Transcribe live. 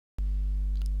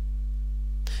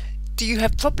Do you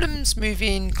have problems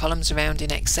moving columns around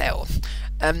in Excel?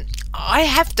 I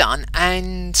have done,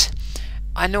 and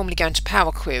I normally go into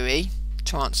Power Query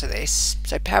to answer this.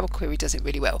 So Power Query does it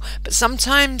really well. But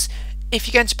sometimes if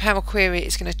you go into Power Query,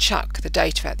 it's going to chuck the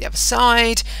data out the other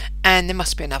side, and there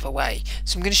must be another way.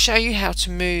 So I'm going to show you how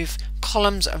to move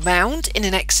columns around in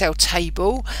an Excel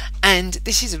table, and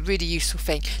this is a really useful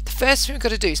thing. The first thing we've got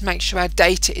to do is make sure our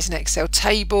data is an Excel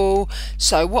table.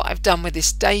 So what I've done with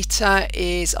this data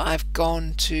is I've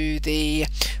gone to the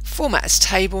Format as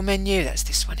Table menu, that's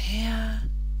this one here,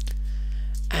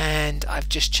 and I've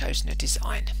just chosen a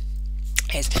design.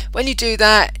 When you do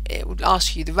that, it will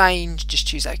ask you the range, just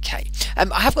choose OK.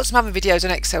 I have got some other videos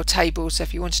on Excel tables, so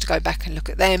if you wanted to go back and look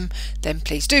at them, then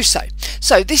please do so.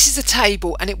 So this is a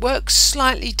table, and it works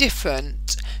slightly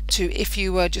different to if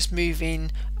you were just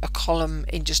moving a column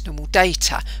in just normal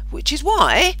data, which is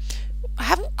why I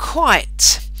haven't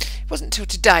quite, it wasn't until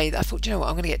today that I thought, you know what,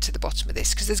 I'm going to get to the bottom of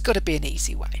this, because there's got to be an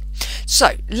easy way.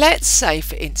 So let's say,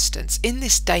 for instance, in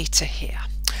this data here,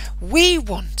 we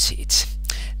wanted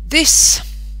this,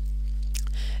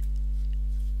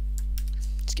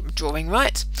 let's get my drawing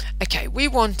right. Okay, we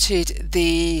wanted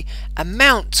the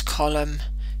amount column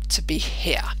to be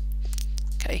here.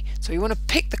 Okay, so we want to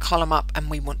pick the column up and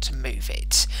we want to move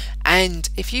it. And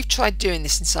if you've tried doing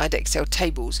this inside Excel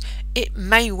tables, it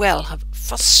may well have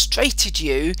frustrated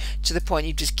you to the point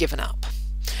you've just given up.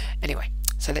 Anyway,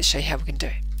 so let's show you how we can do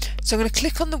it. So I'm going to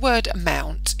click on the word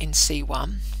amount in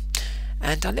C1,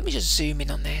 and let me just zoom in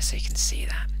on there so you can see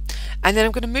that. And then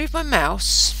I'm going to move my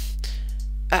mouse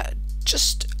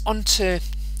just onto,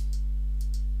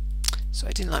 so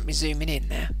I didn't like me zooming in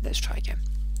there. Let's try again.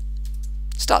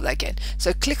 Start that again.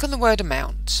 So click on the word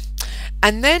amount,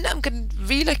 and then I'm going to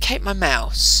relocate my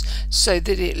mouse so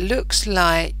that it looks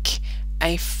like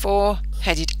a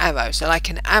four-headed arrow, so like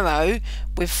an arrow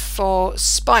with 4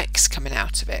 spikes coming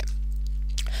out of it.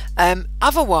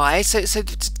 Otherwise, so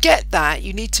to get that,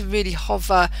 you need to really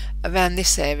hover around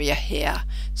this area here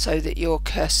so that your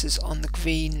cursor's on the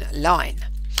green line.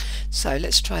 So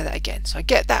let's try that again. So I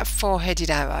get that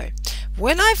 4-headed arrow.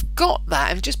 When I've got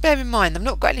that, and just bear in mind I've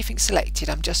not got anything selected,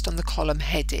 I'm just on the column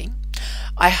heading,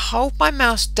 I hold my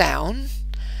mouse down,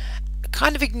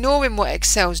 kind of ignoring what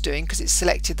Excel's doing because it's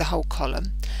selected the whole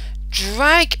column,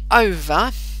 drag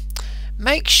over,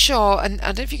 make sure, and I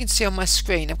don't know if you can see on my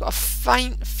screen, I've got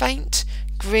a faint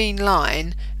green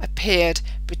line appeared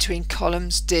between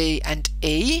columns D and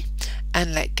E,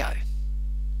 and let go.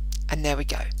 And there we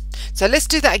go. So let's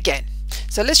do that again.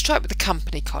 So let's try it with the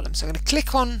company column. So I'm going to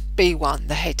click on B1,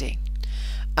 the heading.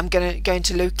 I'm going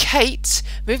to locate,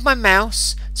 move my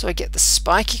mouse so I get the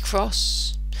spiky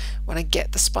cross. When I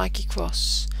get the spiky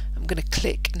cross, I'm going to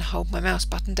click and hold my mouse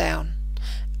button down,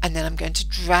 and then I'm going to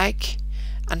drag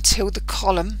until the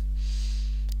column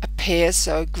appears,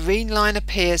 so a green line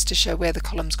appears to show where the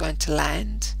column's going to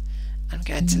land. I'm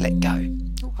going to let go.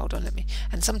 Oh, hold on,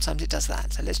 and sometimes it does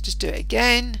that, so let's just do it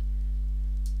again.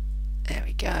 There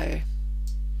we go.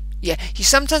 Yeah, you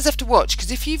sometimes have to watch,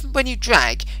 because when you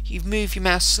drag, you move your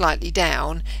mouse slightly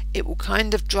down, it will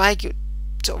kind of drag you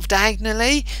sort of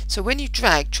diagonally. So when you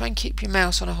drag, try and keep your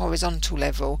mouse on a horizontal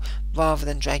level rather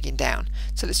than dragging down.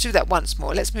 So let's do that once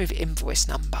more. Let's move invoice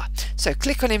number. So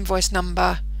click on invoice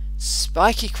number,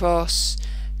 spiky cross,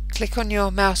 click on your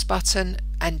mouse button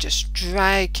and just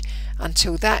drag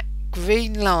until that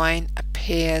green line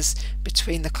appears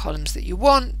between the columns that you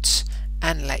want,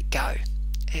 and let go.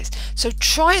 So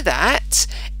try that.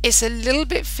 It's a little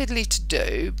bit fiddly to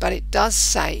do, but it does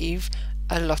save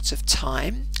a lot of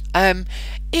time.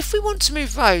 If we want to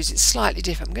move rows, it's slightly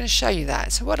different. I'm going to show you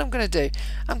that. So what I'm going to do,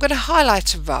 I'm going to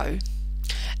highlight a row,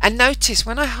 and notice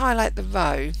when I highlight the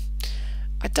row,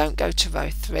 I don't go to row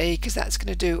 3 because that's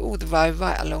going to do all the row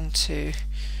right along to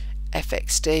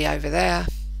FXD over there.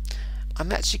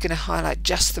 I'm actually going to highlight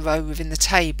just the row within the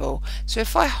table. So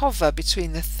if I hover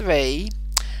between the 3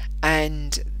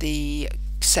 and the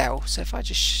cell, so if I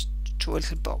just draw a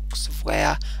little box of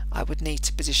where I would need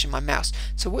to position my mouse.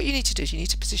 So what you need to do is you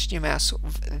need to position your mouse sort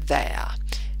of there,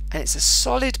 and it's a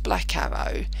solid black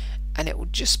arrow, and it will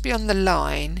just be on the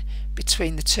line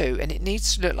between the two, and it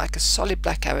needs to look like a solid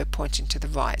black arrow pointing to the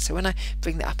right. So when I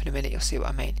bring that up in a minute, you'll see what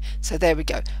I mean. So there we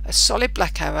go, a solid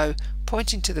black arrow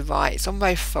pointing to the right. It's on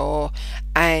row 4,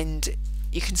 and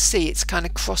you can see it's kind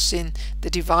of crossing the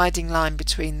dividing line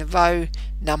between the row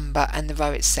number and the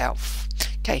row itself.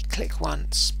 Okay, click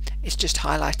once. It's just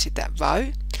highlighted that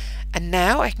row, and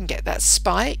now I can get that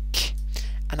spike,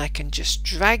 and I can just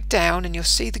drag down, and you'll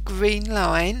see the green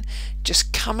line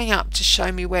just coming up to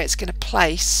show me where it's going to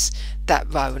place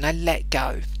that row, and I let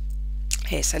go.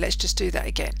 here. So let's just do that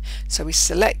again. So we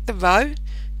select the row,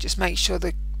 just make sure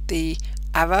that the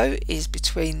arrow is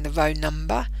between the row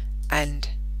number and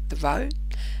the row,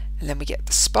 and then we get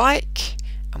the spike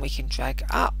and we can drag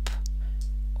up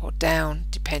or down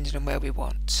depending on where we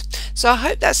want. So I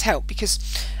hope that's helped, because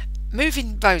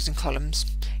moving rows and columns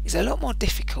is a lot more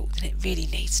difficult than it really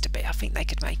needs to be. I think they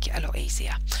could make it a lot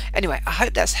easier. Anyway, I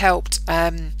hope that's helped.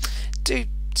 Do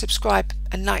subscribe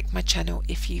and like my channel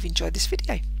if you've enjoyed this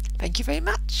video. Thank you very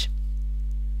much.